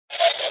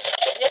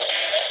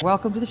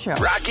Welcome to the show.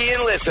 Rocky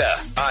and Lissa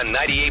on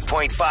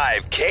 98.5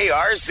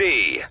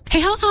 KRZ.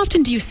 Hey, how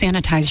often do you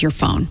sanitize your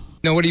phone?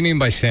 No, what do you mean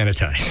by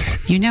sanitize?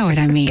 You know what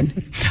I mean.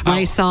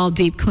 Lysol,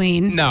 deep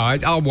clean. No,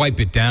 I'll wipe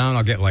it down.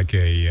 I'll get like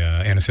a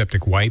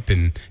antiseptic wipe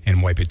and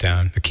wipe it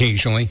down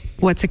occasionally.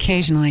 What's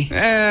occasionally?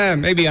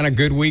 Maybe on a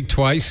good week,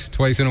 twice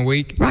in a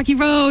week. Rocky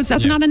Rose,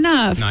 that's not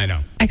enough. I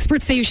know.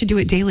 Experts say you should do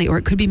it daily or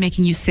it could be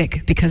making you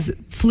sick because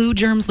flu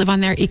germs live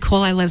on there, E.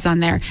 coli lives on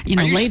there. You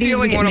know, Are you ladies,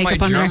 stealing we get one of my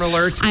makeup on germ there.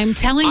 alerts? I'm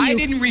telling you. I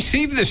didn't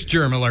receive this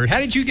germ alert. How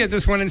did you get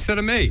this one instead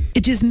of me?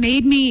 It just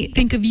made me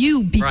think of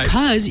you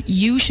because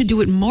you should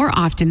do it more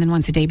often than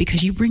once a day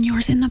because you bring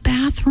yours in the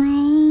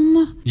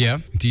bathroom. Yeah.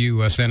 Do you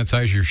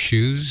sanitize your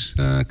shoes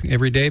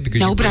every day? Because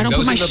No, but I don't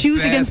put my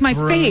shoes against my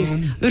face.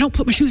 I don't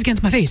put my shoes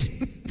against my face.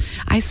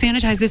 I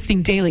sanitize this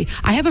thing daily.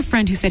 I have a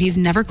friend who said he's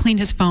never cleaned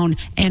his phone,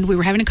 and we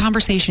were having a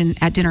conversation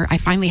at dinner. I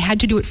finally had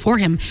to do it for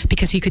him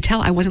because he could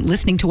tell I wasn't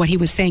listening to what he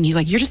was saying. He's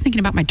like, "You're just thinking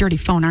about my dirty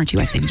phone, aren't you?"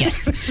 I said, "Yes."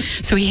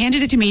 So he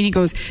handed it to me, and he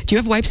goes, "Do you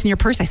have wipes in your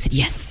purse?" I said,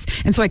 "Yes."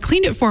 And so I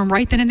cleaned it for him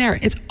right then and there.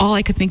 It's all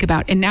I could think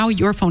about. And now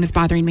your phone is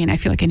bothering me, and I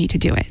feel like I need to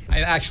do it.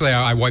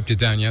 I wiped it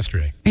down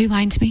yesterday. Are you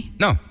lying to me?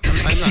 No,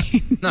 I'm not.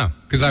 No,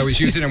 because I was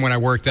using it when I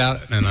worked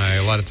out, and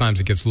a lot of times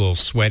it gets a little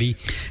sweaty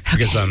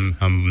because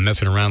I'm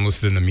messing around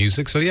listening to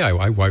music. So yeah,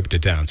 I wiped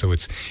it down. So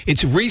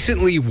it's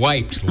recently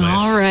wiped, Liz.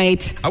 All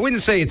right. I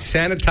wouldn't say it's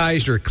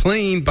sanitized or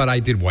clean, but I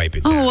did wipe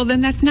it down. Oh, well,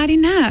 then that's not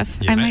enough.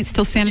 Yeah. I might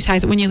still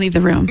sanitize it when you leave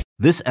the room.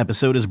 This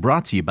episode is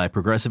brought to you by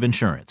Progressive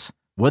Insurance.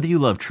 Whether you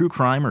love true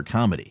crime or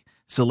comedy,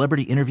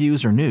 celebrity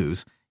interviews or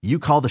news, you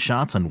call the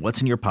shots on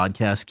what's in your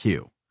podcast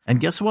queue. And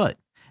guess what?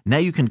 Now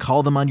you can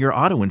call them on your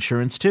auto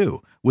insurance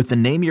too with the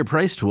Name Your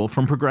Price tool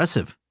from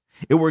Progressive.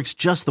 It works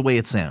just the way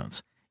it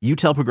sounds. You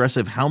tell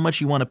Progressive how much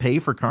you want to pay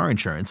for car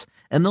insurance,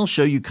 and they'll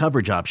show you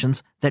coverage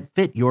options that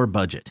fit your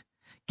budget.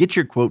 Get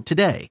your quote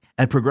today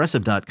at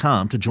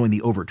Progressive.com to join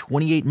the over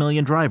 28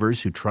 million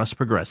drivers who trust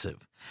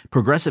Progressive.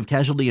 Progressive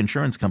Casualty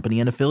Insurance Company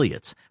and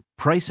Affiliates.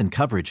 Price and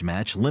coverage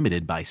match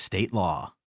limited by state law.